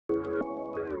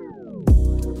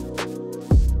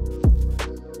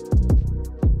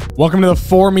Welcome to the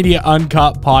 4Media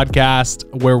Uncut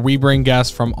podcast, where we bring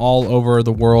guests from all over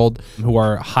the world who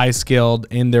are high skilled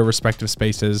in their respective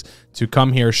spaces to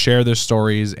come here, share their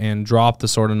stories, and drop the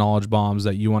sort of knowledge bombs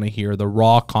that you want to hear, the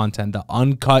raw content, the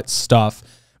uncut stuff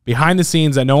behind the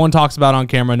scenes that no one talks about on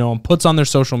camera, no one puts on their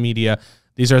social media.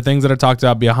 These are things that are talked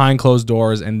about behind closed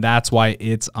doors, and that's why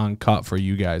it's uncut for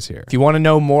you guys here. If you want to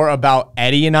know more about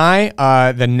Eddie and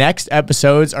I, the next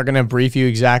episodes are going to brief you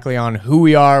exactly on who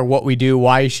we are, what we do,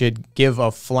 why you should give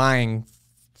a flying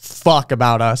fuck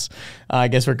about us. I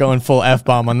guess we're going full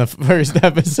F-bomb on the first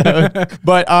episode.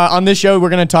 But on this show, we're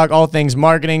going to talk all things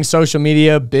marketing, social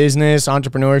media, business,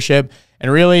 entrepreneurship,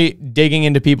 and really digging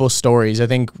into people's stories. I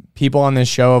think people on this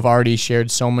show have already shared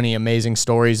so many amazing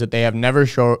stories that they have never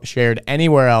shared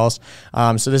anywhere else.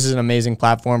 So this is an amazing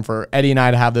platform for Eddie and I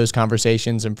to have those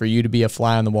conversations and for you to be a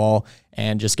fly on the wall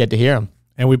and just get to hear them.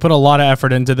 And we put a lot of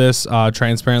effort into this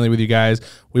transparently with you guys.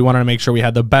 We wanted to make sure we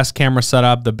had the best camera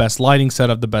setup, the best lighting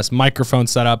setup, the best microphone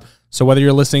setup. So whether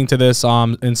you're listening to this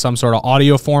in some sort of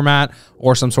audio format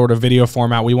or some sort of video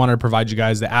format, we wanted to provide you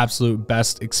guys the absolute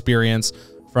best experience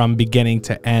from beginning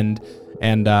to end.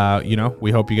 And, you know,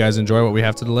 we hope you guys enjoy what we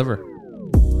have to deliver.